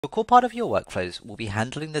A core part of your workflows will be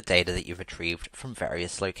handling the data that you've retrieved from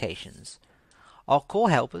various locations. Our core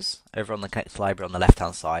helpers, over on the Connect library on the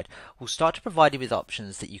left-hand side, will start to provide you with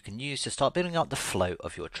options that you can use to start building out the flow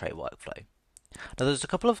of your tray workflow. Now there's a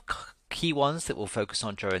couple of key ones that we'll focus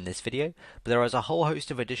on during this video, but there is a whole host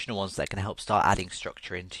of additional ones that can help start adding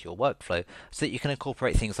structure into your workflow so that you can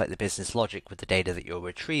incorporate things like the business logic with the data that you're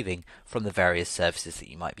retrieving from the various services that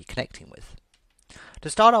you might be connecting with. To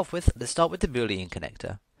start off with, let's start with the Boolean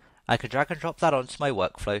connector. I can drag and drop that onto my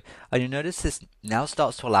workflow, and you'll notice this now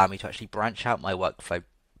starts to allow me to actually branch out my workflow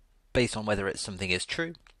based on whether something is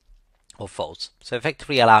true or false. So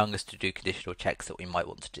effectively allowing us to do conditional checks that we might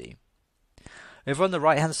want to do. Over on the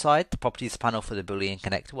right hand side, the properties panel for the Boolean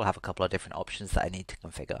connector will have a couple of different options that I need to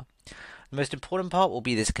configure. The most important part will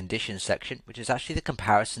be this conditions section, which is actually the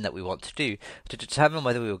comparison that we want to do to determine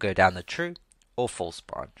whether we will go down the true or false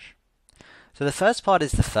branch. So the first part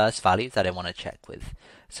is the first value that I want to check with.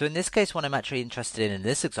 So in this case, what I'm actually interested in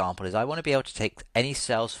this example is I want to be able to take any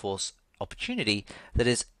Salesforce opportunity that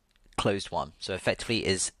is closed won. So effectively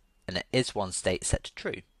is an is-won state set to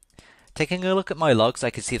true. Taking a look at my logs, I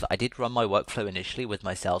can see that I did run my workflow initially with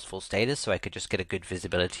my Salesforce data, so I could just get a good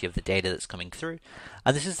visibility of the data that's coming through.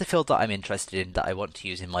 And this is the field that I'm interested in that I want to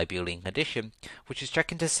use in my Boolean condition, which is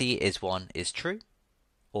checking to see is1 is true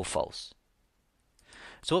or false.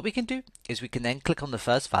 So what we can do is we can then click on the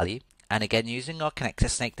first value, and again using our connector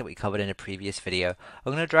snake that we covered in a previous video,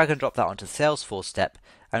 I'm going to drag and drop that onto the Salesforce step,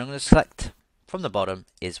 and I'm going to select from the bottom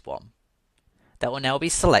is1. That will now be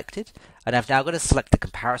selected, and I've now got to select the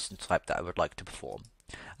comparison type that I would like to perform.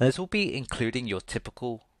 And this will be including your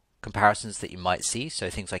typical comparisons that you might see,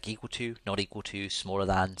 so things like equal to, not equal to, smaller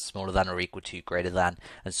than or equal to, greater than,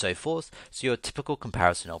 and so forth, so your typical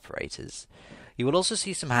comparison operators. You will also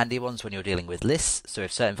see some handy ones when you're dealing with lists, so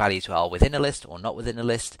if certain values are within a list or not within a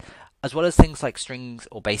list, as well as things like strings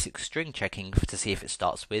or basic string checking to see if it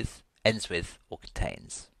starts with, ends with, or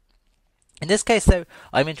contains. In this case though,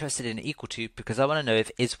 I'm interested in equal to because I want to know if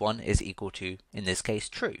is1 is equal to, in this case,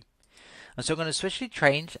 true. And so I'm going to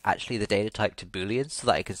change actually the data type to Boolean so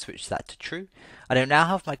that I can switch that to true. And I now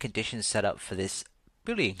have my conditions set up for this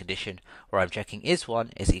Boolean condition where I'm checking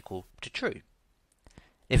is1 is equal to true.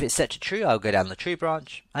 If it's set to true, I'll go down the true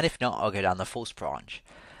branch, and if not, I'll go down the false branch.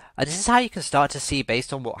 And this is how you can start to see,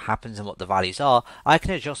 based on what happens and what the values are, I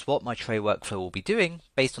can adjust what my tray workflow will be doing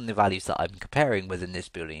based on the values that I'm comparing within this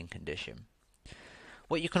Boolean condition.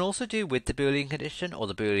 What you can also do with the Boolean condition or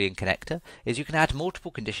the Boolean connector is you can add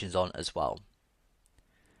multiple conditions on as well.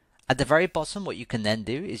 At the very bottom, what you can then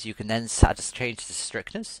do is you can then change the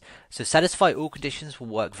strictness. So satisfy all conditions will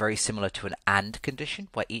work very similar to an AND condition,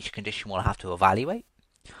 where each condition will have to evaluate.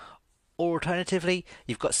 Or alternatively,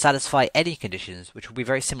 you've got satisfy any conditions, which will be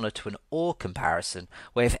very similar to an OR comparison,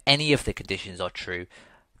 where if any of the conditions are true,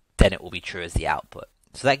 then it will be true as the output.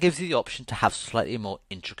 So that gives you the option to have slightly more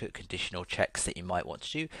intricate conditional checks that you might want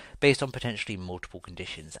to do based on potentially multiple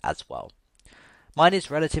conditions as well. Mine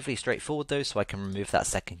is relatively straightforward though, so I can remove that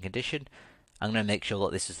second condition. I'm going to make sure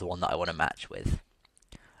that this is the one that I want to match with.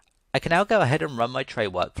 I can now go ahead and run my tray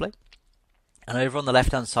workflow. And over on the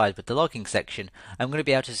left hand side with the logging section, I'm going to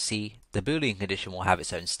be able to see the Boolean condition will have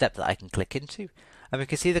its own step that I can click into, and we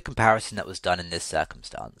can see the comparison that was done in this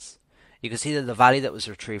circumstance. You can see that the value that was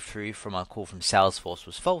retrieved through from our call from Salesforce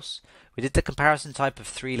was false. We did the comparison type of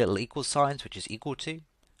three little equal signs, which is equal to,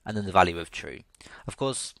 and then the value of true. Of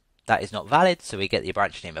course, that is not valid, so we get the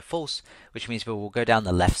branch name of false, which means we will go down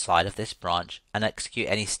the left side of this branch and execute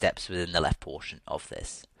any steps within the left portion of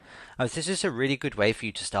this. This is a really good way for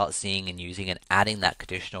you to start seeing and using and adding that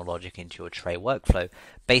conditional logic into your tray workflow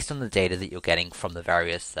based on the data that you're getting from the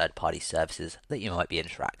various third-party services that you might be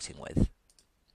interacting with.